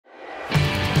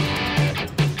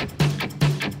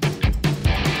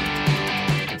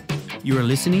You are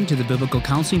listening to the Biblical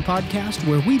Counseling Podcast,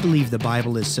 where we believe the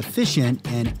Bible is sufficient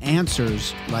and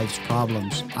answers life's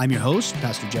problems. I'm your host,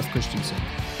 Pastor Jeff Christensen.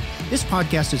 This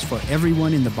podcast is for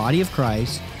everyone in the body of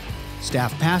Christ,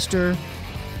 staff pastor,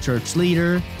 church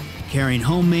leader, caring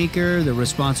homemaker, the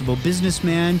responsible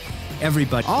businessman,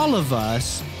 everybody. All of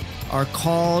us are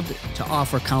called to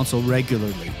offer counsel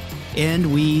regularly,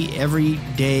 and we every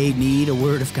day need a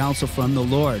word of counsel from the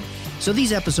Lord. So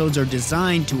these episodes are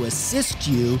designed to assist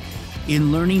you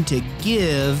in learning to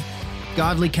give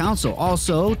godly counsel,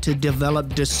 also to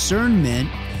develop discernment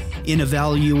in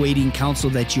evaluating counsel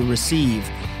that you receive.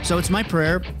 So it's my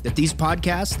prayer that these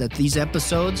podcasts, that these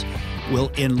episodes will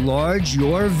enlarge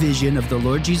your vision of the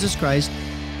Lord Jesus Christ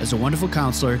as a wonderful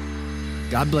counselor.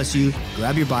 God bless you.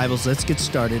 Grab your Bibles. Let's get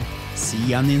started. See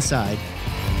you on the inside.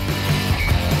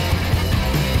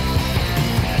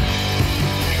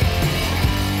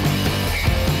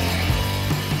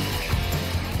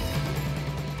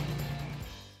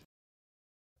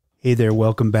 Hey there,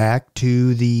 welcome back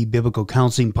to the Biblical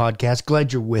Counseling Podcast.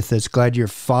 Glad you're with us. Glad you're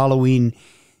following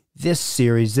this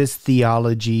series, this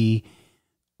theology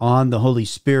on the Holy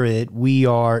Spirit. We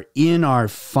are in our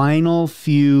final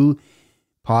few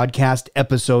podcast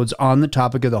episodes on the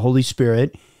topic of the Holy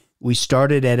Spirit. We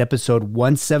started at episode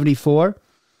 174,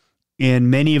 and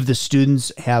many of the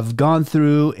students have gone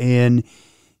through and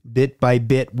bit by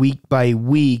bit, week by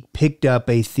week, picked up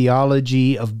a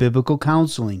theology of biblical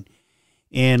counseling.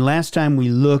 And last time we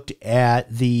looked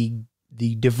at the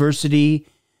diversity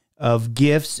of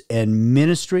gifts and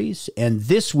ministries. And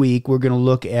this week we're going to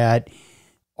look at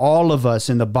all of us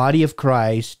in the body of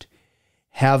Christ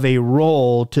have a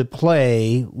role to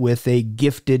play with a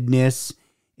giftedness,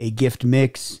 a gift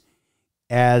mix,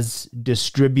 as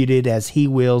distributed as He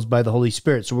wills by the Holy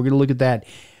Spirit. So we're going to look at that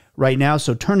right now.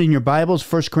 So turn in your Bibles,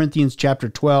 1 Corinthians chapter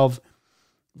 12,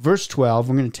 verse 12.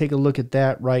 We're going to take a look at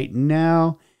that right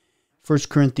now. 1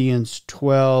 Corinthians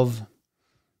 12,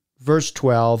 verse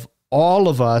 12, all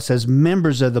of us as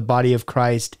members of the body of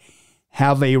Christ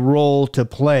have a role to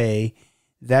play.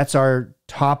 That's our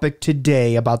topic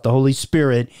today about the Holy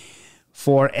Spirit.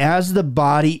 For as the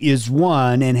body is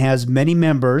one and has many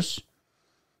members,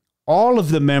 all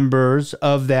of the members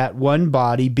of that one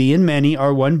body, being many,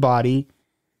 are one body,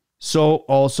 so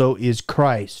also is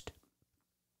Christ.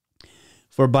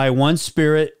 For by one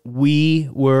Spirit we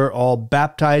were all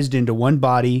baptized into one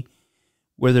body,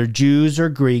 whether Jews or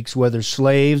Greeks, whether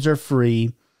slaves or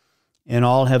free, and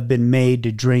all have been made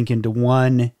to drink into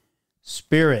one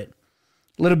Spirit.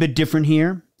 A little bit different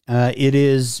here. It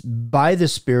is by the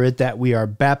Spirit that we are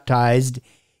baptized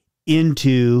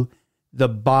into the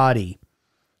body.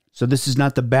 So this is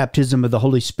not the baptism of the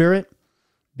Holy Spirit,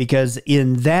 because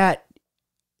in that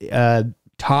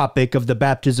topic of the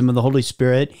baptism of the Holy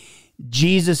Spirit,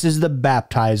 Jesus is the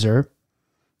baptizer,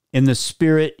 and the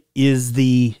Spirit is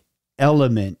the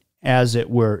element, as it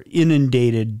were,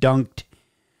 inundated, dunked,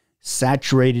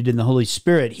 saturated in the Holy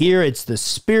Spirit. Here, it's the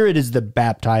Spirit is the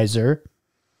baptizer,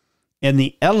 and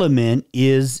the element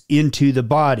is into the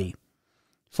body.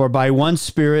 For by one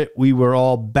Spirit we were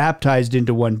all baptized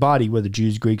into one body, whether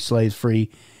Jews, Greeks, slaves,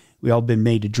 free. We all been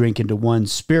made to drink into one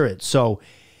Spirit. So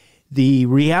the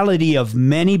reality of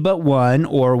many but one,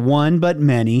 or one but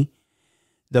many,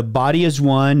 the body is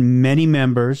one, many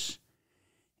members,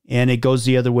 and it goes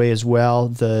the other way as well.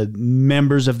 The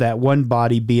members of that one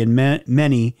body, being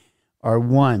many, are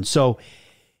one. So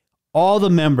all the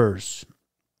members,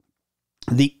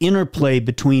 the interplay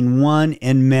between one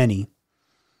and many,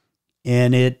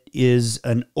 and it is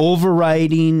an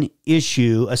overriding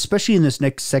issue, especially in this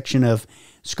next section of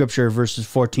Scripture, verses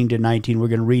 14 to 19. We're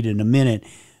going to read in a minute.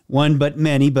 One but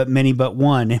many but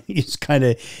one. It's kind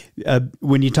of,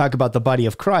 when you talk about the body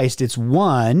of Christ, it's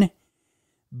one,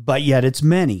 but yet it's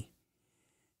many.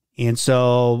 And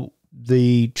so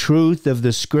the truth of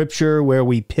the Scripture where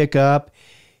we pick up,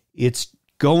 it's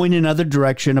going another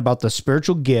direction about the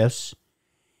spiritual gifts,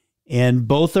 and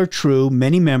both are true,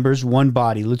 many members, one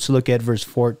body. Let's look at verse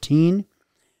 14,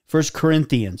 1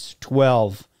 Corinthians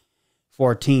 12,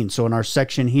 14. So in our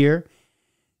section here,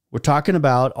 we're talking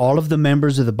about all of the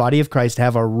members of the body of Christ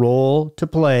have a role to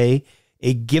play,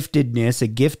 a giftedness, a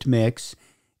gift mix,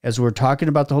 as we're talking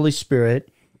about the Holy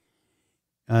Spirit.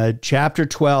 Chapter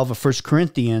 12 of 1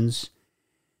 Corinthians,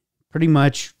 pretty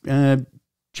much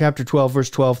chapter 12, verse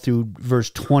 12 through verse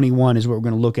 21 is what we're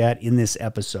going to look at in this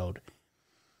episode.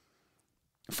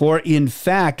 For in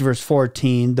fact, verse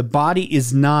 14, the body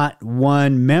is not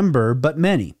one member, but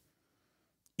many.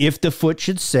 If the foot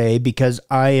should say, because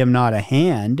I am not a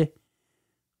hand,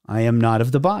 I am not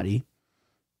of the body,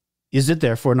 is it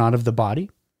therefore not of the body?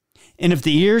 And if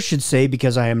the ear should say,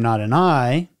 because I am not an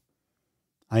eye,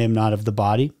 I am not of the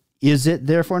body. Is it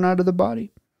therefore not of the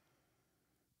body?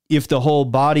 If the whole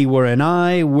body were an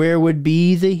eye, where would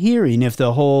be the hearing? If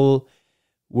the whole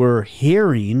were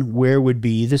hearing, where would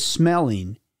be the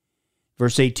smelling?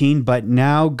 Verse 18, but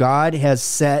now God has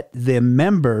set the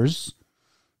members,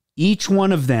 each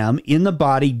one of them, in the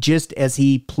body just as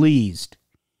he pleased.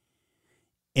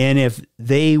 And if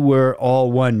they were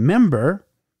all one member,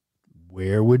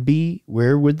 where would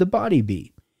the body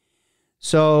be?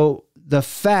 So the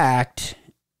fact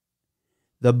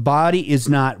the body is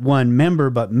not one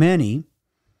member but many,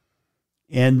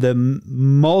 and the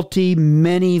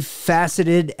many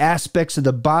faceted aspects of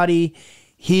the body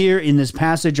here in this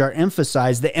passage are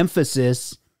emphasized. The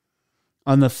emphasis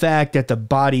on the fact that the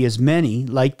body is many,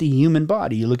 like the human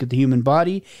body. You look at the human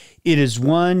body, it is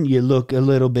one. You look a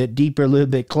little bit deeper, a little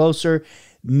bit closer,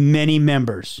 many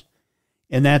members.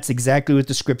 And that's exactly what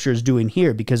the scripture is doing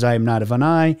here, because I am not of an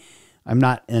eye. I'm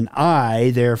not an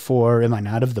eye, therefore am I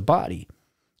not of the body?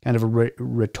 Kind of a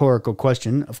rhetorical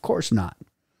question. Of course not.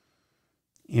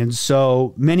 And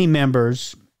so many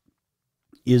members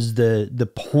is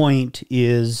the point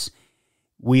is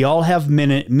we all have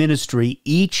ministry.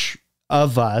 Each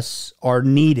of us are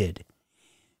needed.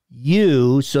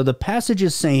 So the passage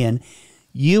is saying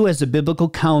you as a biblical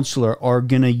counselor are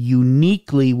going to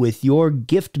uniquely, with your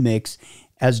gift mix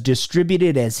as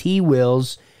distributed as he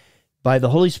wills by the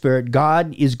Holy Spirit,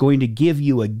 God is going to give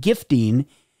you a gifting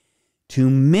to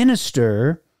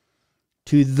minister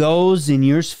to those in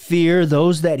your sphere,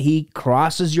 those that he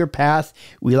crosses your path.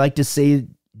 We like to say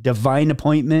divine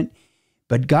appointment,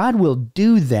 but God will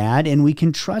do that, and we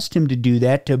can trust him to do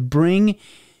that, to bring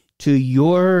to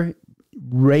your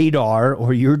radar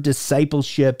or your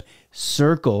discipleship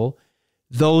circle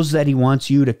those that he wants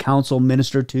you to counsel,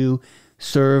 minister to,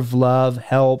 serve, love,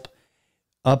 help,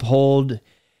 uphold,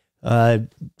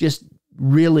 just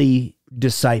really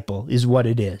disciple is what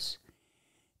it is.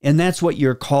 And that's what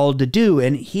you're called to do.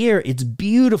 And here it's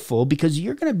beautiful because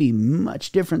you're going to be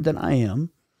much different than I am.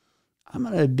 I'm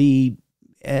going to be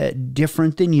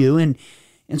different than you. And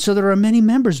so there are many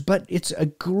members, but it's a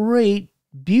great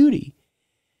beauty.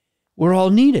 We're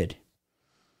all needed.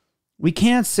 We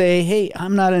can't say, hey,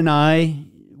 I'm not an eye.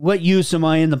 What use am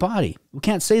I in the body? We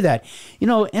can't say that.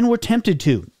 And we're tempted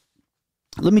to.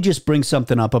 Let me just bring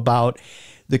something up about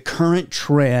the current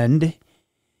trend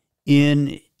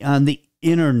on the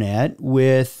internet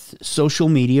with social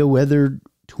media, whether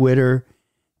Twitter,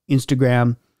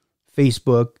 Instagram,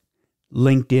 Facebook,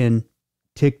 LinkedIn,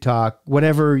 TikTok,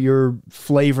 whatever your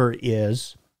flavor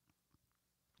is.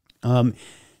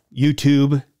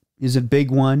 YouTube is a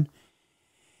big one.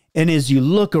 And as you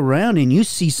look around and you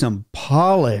see some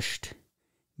polished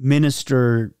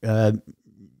ministers of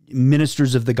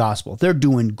the gospel, they're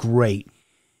doing great.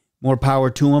 More power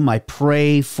to them. I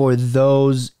pray for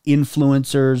those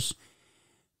influencers,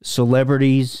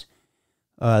 celebrities,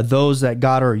 those that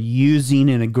God are using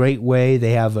in a great way.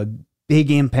 They have a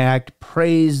big impact.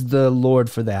 Praise the Lord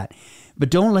for that. But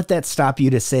don't let that stop you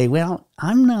to say, well,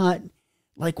 I'm not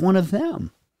like one of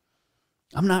them.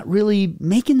 I'm not really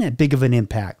making that big of an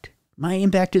impact. My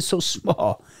impact is so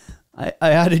small.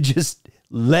 I ought to just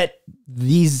let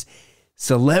these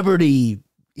celebrity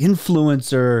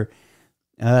influencer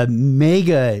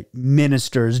mega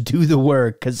ministers do the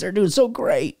work because they're doing so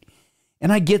great.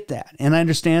 And I get that, and I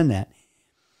understand that.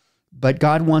 But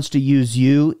God wants to use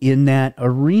you in that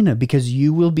arena because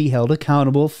you will be held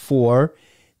accountable for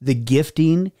the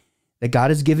gifting that God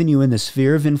has given you in the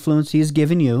sphere of influence he has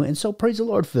given you. And so praise the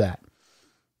Lord for that.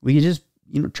 We can just,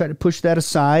 try to push that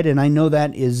aside. And I know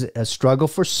that is a struggle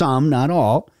for some, not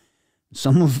all.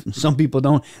 Some people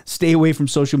don't stay away from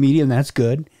social media, and that's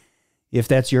good. If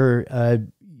that's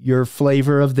your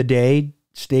flavor of the day,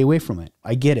 stay away from it.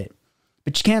 I get it.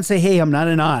 But you can't say, hey, I'm not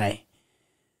an eye.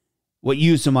 What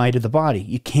use am I to the body?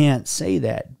 You can't say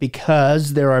that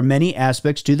because there are many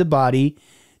aspects to the body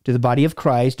of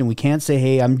Christ, and we can't say,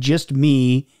 hey, I'm just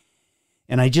me,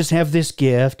 and I just have this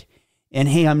gift, and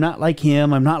hey, I'm not like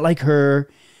him, I'm not like her,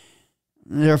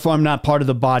 therefore I'm not part of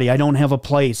the body. I don't have a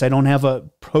place. I don't have a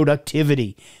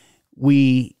productivity.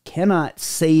 We cannot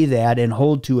say that and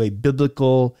hold to a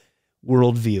biblical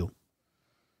worldview.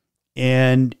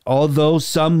 And although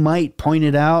some might point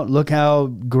it out, look how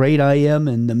great I am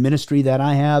and the ministry that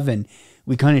I have, and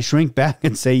we kind of shrink back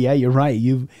and say, yeah, you're right.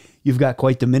 You've got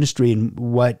quite the ministry, and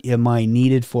what am I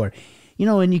needed for?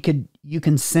 And you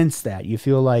can sense that. You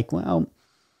feel like, well,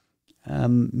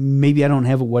 maybe I don't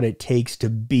have what it takes to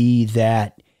be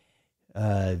that,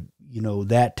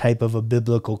 that type of a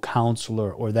biblical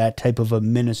counselor or that type of a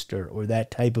minister or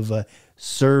that type of a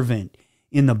servant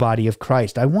in the body of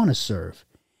Christ. I want to serve.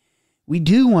 We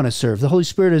do want to serve. The Holy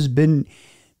Spirit has been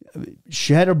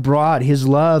shed abroad, his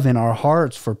love in our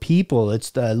hearts for people.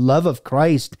 It's the love of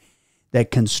Christ that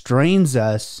constrains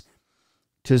us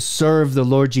to serve the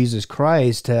Lord Jesus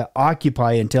Christ, to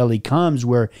occupy until he comes,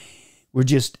 where we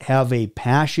just have a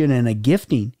passion and a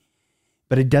gifting.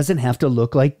 But it doesn't have to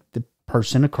look like the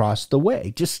person across the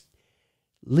way. Just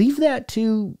leave that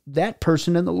to that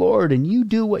person and the Lord, and you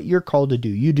do what you're called to do.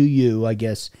 You do you, I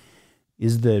guess,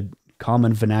 is the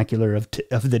common vernacular of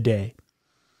the day.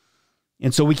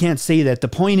 And so we can't say that. The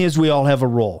point is we all have a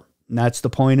role. And that's the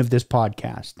point of this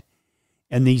podcast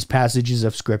and these passages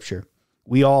of Scripture.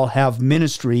 We all have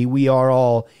ministry. We are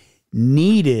all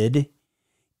needed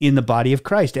in the body of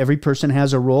Christ. Every person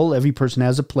has a role. Every person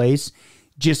has a place,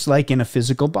 just like in a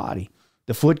physical body.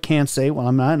 The foot can't say, well,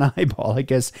 I'm not an eyeball. I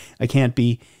guess I can't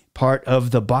be part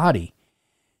of the body.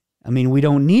 I mean, we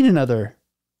don't need another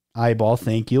eyeball,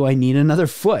 thank you. I need another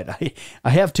foot. I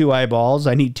have 2 eyeballs.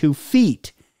 I need 2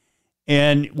 feet.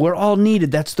 And we're all needed.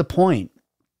 That's the point.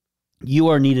 You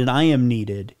are needed. I am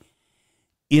needed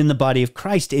in the body of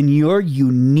Christ. And your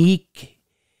unique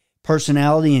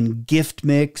personality and gift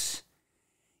mix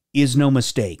is no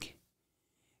mistake.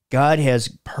 God has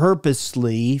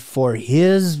purposely, for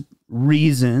his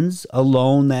reasons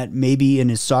alone that maybe in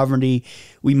his sovereignty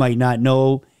we might not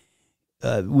know,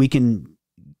 we can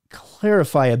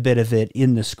clarify a bit of it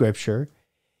in the Scripture,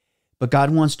 but God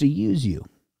wants to use you,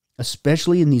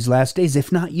 especially in these last days. If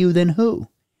not you, then who?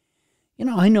 You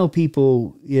know, I know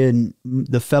people in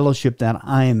the fellowship that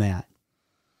I am at,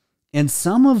 and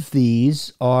some of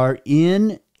these are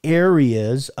in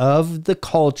areas of the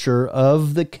culture,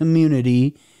 of the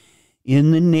community,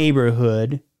 in the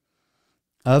neighborhood,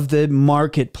 of the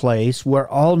marketplace, where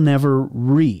I'll never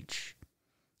reach.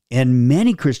 And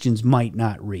many Christians might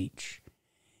not reach.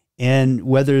 And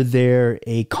whether they're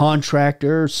a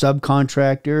contractor,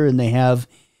 subcontractor, and they have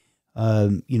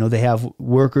they have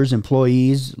workers,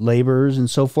 employees, laborers, and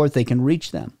so forth, they can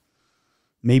reach them.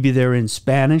 Maybe they're in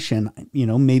Spanish, and,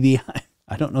 maybe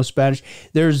I don't know Spanish.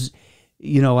 There's,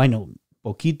 I know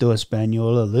poquito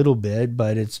Espanol, a little bit,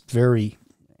 but it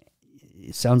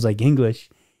sounds like English.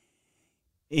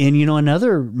 And,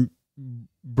 another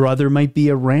brother might be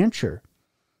a rancher,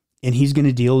 and he's going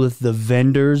to deal with the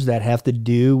vendors that have to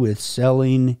do with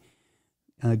selling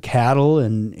cattle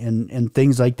and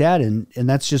things like that. And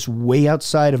that's just way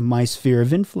outside of my sphere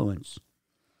of influence.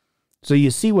 So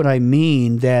you see what I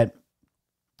mean, that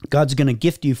God's going to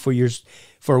gift you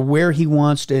for where he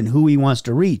wants to and who he wants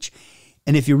to reach.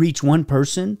 And if you reach one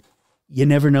person, you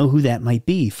never know who that might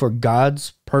be for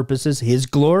God's purposes, his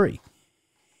glory.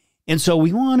 And so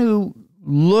we want to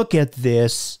look at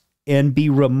this and be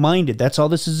reminded. That's all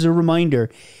this is, a reminder,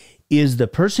 is the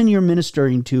person you're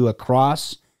ministering to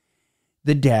across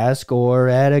the desk, or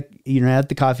at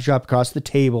the coffee shop, across the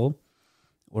table,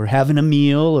 or having a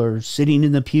meal, or sitting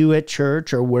in the pew at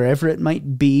church, or wherever it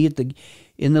might be,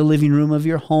 in the living room of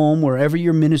your home, wherever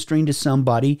you're ministering to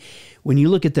somebody. When you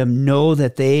look at them, know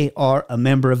that they are a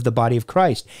member of the body of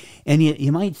Christ. And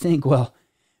you might think, well,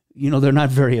 they're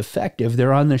not very effective.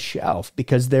 They're on the shelf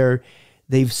because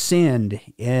they've sinned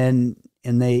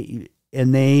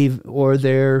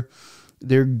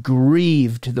they're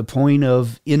grieved to the point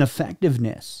of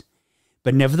ineffectiveness.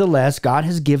 But nevertheless, God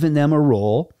has given them a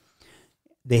role.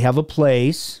 They have a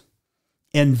place,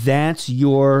 and that's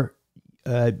your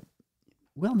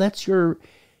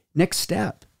next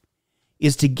step,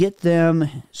 is to get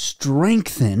them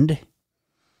strengthened.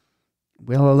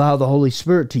 We'll allow the Holy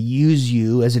Spirit to use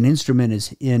you as an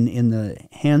instrument in the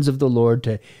hands of the Lord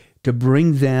to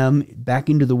bring them back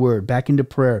into the Word, back into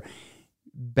prayer,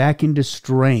 back into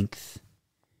strength,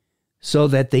 so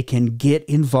that they can get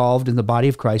involved in the body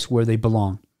of Christ where they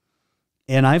belong.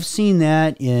 And I've seen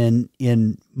that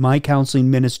in my counseling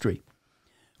ministry,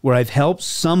 where I've helped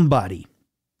somebody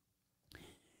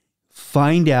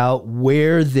find out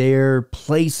where their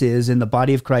place is in the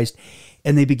body of Christ,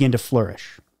 and they begin to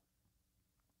flourish.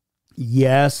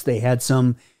 Yes, they had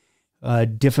some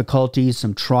difficulties,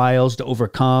 some trials to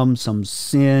overcome, some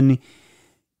sin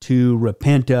to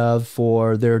repent of,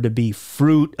 for there to be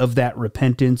fruit of that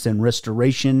repentance and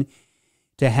restoration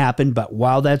to happen. But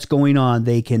while that's going on,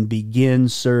 they can begin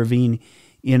serving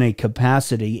in a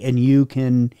capacity, and you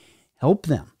can help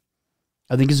them.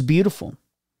 I think it's beautiful.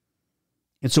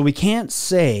 And so we can't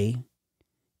say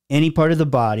any part of the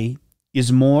body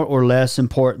is more or less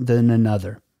important than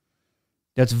another.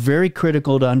 That's very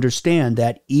critical to understand,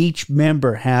 that each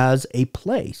member has a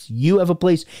place. You have a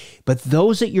place, but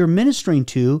those that you're ministering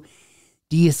to,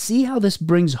 do you see how this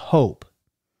brings hope?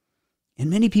 And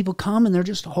many people come and they're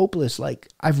just hopeless, like,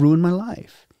 I've ruined my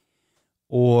life.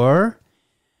 Or,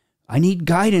 I need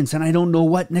guidance and I don't know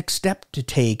what next step to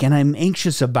take and I'm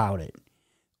anxious about it.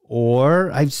 Or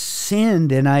I've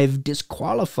sinned and I've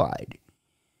disqualified.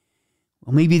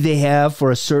 Well, maybe they have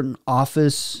for a certain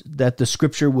office that the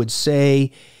scripture would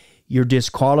say you're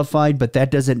disqualified, but that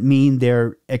doesn't mean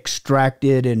they're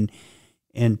extracted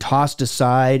and tossed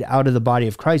aside out of the body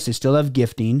of Christ. They still have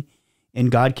gifting,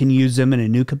 and God can use them in a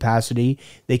new capacity.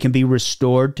 They can be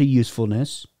restored to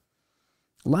usefulness.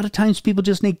 A lot of times people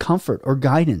just need comfort or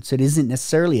guidance. It isn't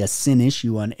necessarily a sin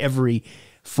issue on every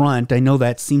front. I know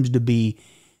that seems to be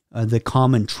the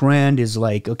common trend is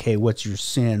like, okay, what's your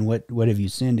sin? What have you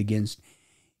sinned against?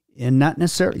 And not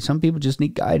necessarily. Some people just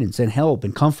need guidance and help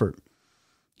and comfort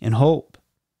and hope.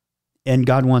 And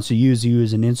God wants to use you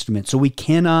as an instrument. So we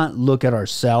cannot look at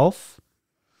ourselves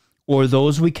or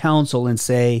those we counsel and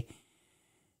say,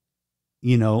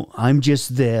 you know, I'm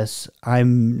just this.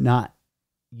 I'm not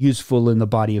useful in the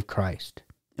body of Christ.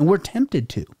 And we're tempted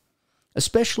to,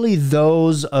 especially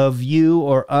those of you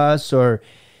or us or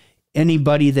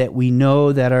anybody that we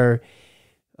know that are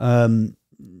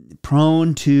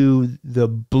prone to the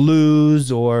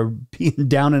blues or being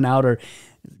down and out or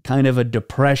kind of a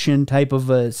depression type of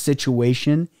a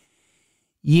situation.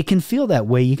 You can feel that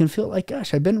way. You can feel like,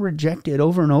 gosh, I've been rejected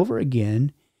over and over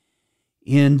again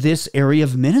in this area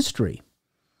of ministry.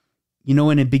 You know,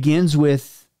 and it begins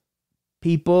with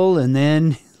people, and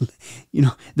then, you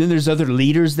know, then there's other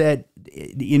leaders that,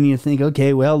 and you think,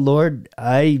 okay, well, Lord,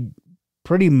 I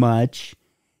pretty much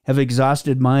have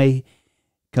exhausted my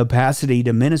capacity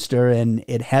to minister, and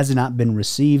it has not been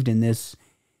received in this,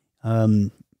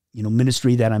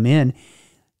 ministry that I'm in.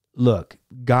 Look,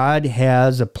 God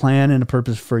has a plan and a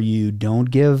purpose for you.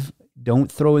 Don't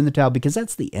throw in the towel, because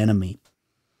that's the enemy.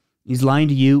 He's lying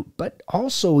to you, but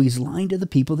also he's lying to the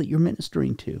people that you're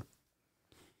ministering to.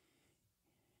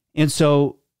 And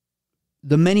so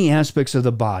the many aspects of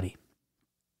the body,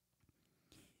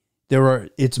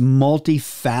 it's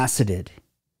multifaceted.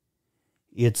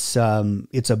 It's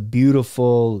a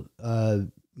beautiful, I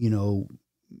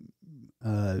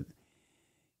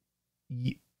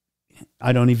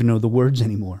don't even know the words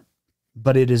anymore,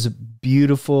 but it is a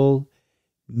beautiful,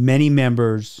 many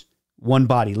members, one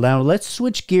body. Now let's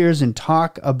switch gears and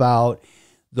talk about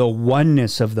the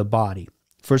oneness of the body.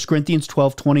 1 Corinthians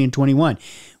 12, 20 and 21.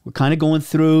 We're kind of going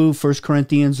through 1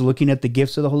 Corinthians, looking at the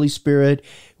gifts of the Holy Spirit.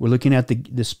 We're looking at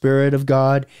the Spirit of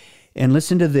God. And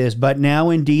listen to this. But now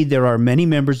indeed there are many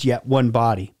members, yet one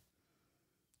body.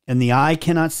 And the eye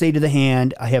cannot say to the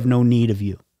hand, I have no need of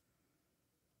you.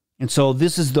 And so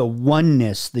this is the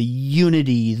oneness, the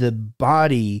unity, the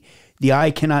body. The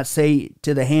eye cannot say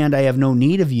to the hand, I have no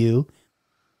need of you.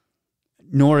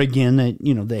 Nor again,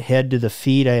 the head to the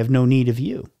feet, I have no need of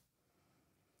you.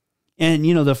 And,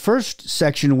 the first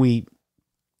section we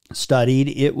studied,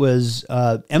 it was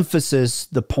emphasis,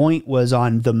 the point was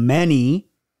on the many.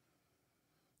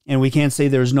 And we can't say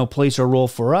there's no place or role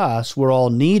for us. We're all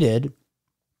needed.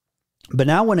 But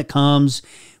now when it comes,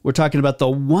 we're talking about the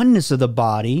oneness of the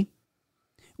body.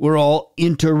 We're all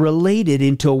interrelated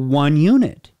into one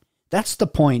unit. That's the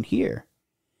point here.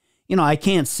 I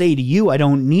can't say to you, I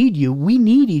don't need you. We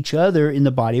need each other in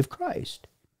the body of Christ.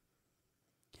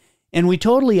 And we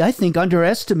totally, I think,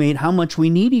 underestimate how much we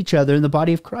need each other in the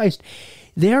body of Christ.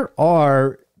 There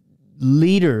are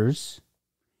leaders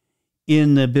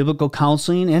in the biblical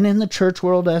counseling and in the church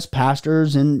world as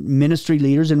pastors and ministry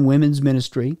leaders in women's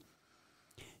ministry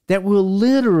that will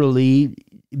literally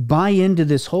buy into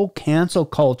this whole cancel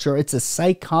culture. It's a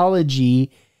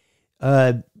psychology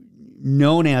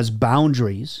known as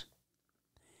boundaries.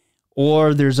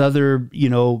 Or there's other,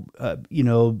 you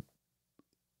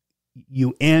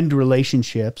end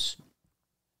relationships.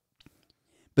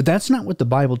 But that's not what the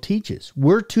Bible teaches.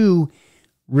 We're to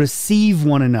receive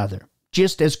one another,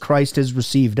 just as Christ has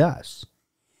received us.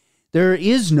 There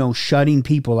is no shutting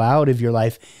people out of your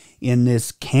life in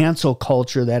this cancel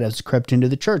culture that has crept into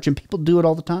the church. And people do it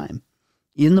all the time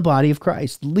in the body of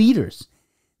Christ. Leaders,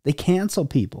 they cancel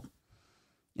people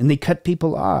and they cut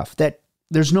people off that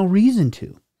there's no reason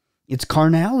to. It's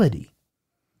carnality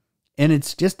and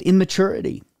it's just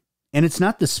immaturity. And it's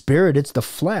not the spirit, it's the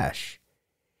flesh.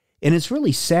 And it's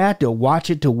really sad to watch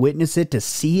it, to witness it, to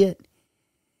see it.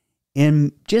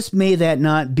 And just may that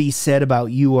not be said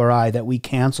about you or I, that we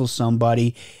cancel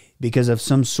somebody because of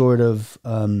some sort of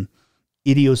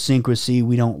idiosyncrasy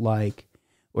we don't like,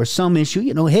 or some issue.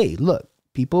 Hey, look,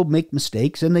 people make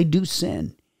mistakes and they do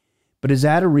sin. But is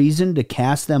that a reason to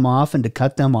cast them off and to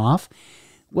cut them off?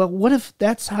 Well, what if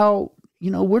that's how,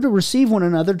 we're to receive one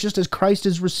another just as Christ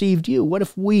has received you? What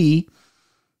if we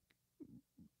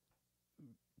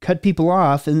cut people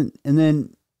off and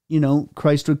then,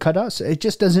 Christ would cut us. It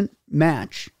just doesn't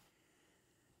match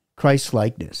Christ's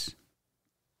likeness.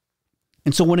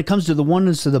 And so when it comes to the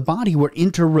oneness of the body, we're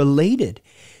interrelated.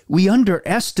 We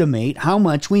underestimate how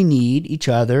much we need each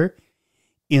other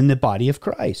in the body of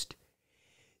Christ.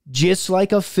 Just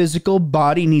like a physical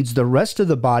body needs the rest of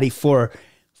the body for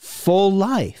full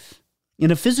life.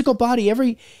 In a physical body,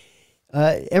 every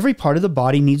part of the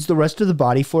body needs the rest of the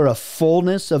body for a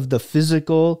fullness of the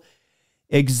physical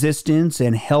existence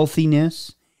and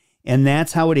healthiness. And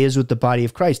that's how it is with the body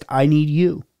of Christ. I need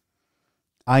you.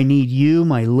 I need you,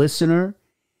 my listener,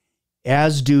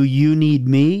 as do you need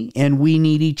me, and we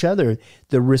need each other.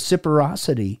 The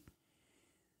reciprocity,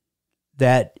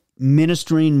 that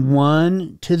ministering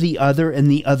one to the other and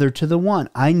the other to the one.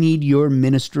 I need your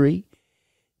ministry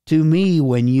to me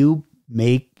when you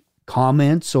make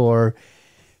comments or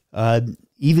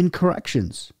even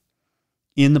corrections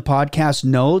in the podcast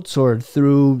notes or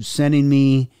through sending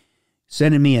me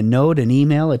a note, an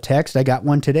email, a text. I got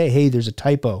one today. Hey, there's a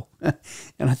typo.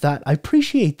 And I thought, I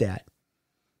appreciate that.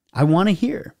 I want to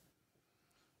hear.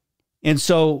 And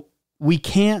so we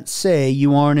can't say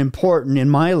you aren't important in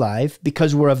my life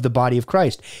because we're of the body of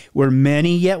Christ. We're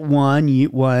many yet one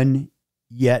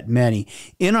yet many.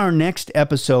 In our next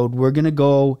episode, we're going to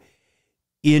go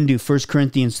into 1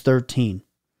 Corinthians 13.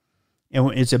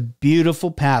 And it's a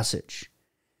beautiful passage.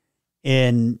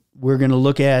 And we're going to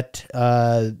look at,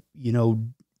 that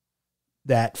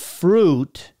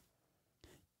fruit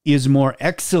is more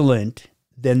excellent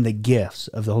than the gifts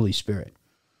of the Holy Spirit.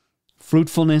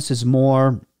 Fruitfulness is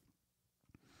more,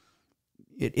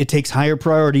 it takes higher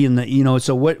priority in the,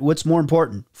 so what's more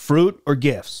important, fruit or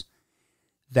gifts?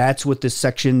 That's what this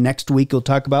section next week will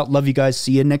talk about. Love you guys.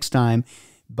 See you next time.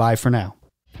 Bye for now.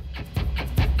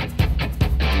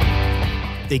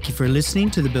 Thank you for listening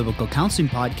to the Biblical Counseling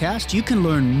Podcast. You can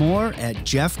learn more at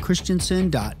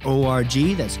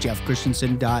jeffchristiansen.org. That's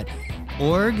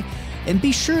jeffchristiansen.org. And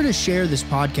be sure to share this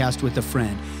podcast with a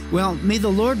friend. Well, may the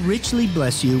Lord richly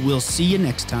bless you. We'll see you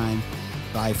next time.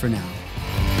 Bye for now.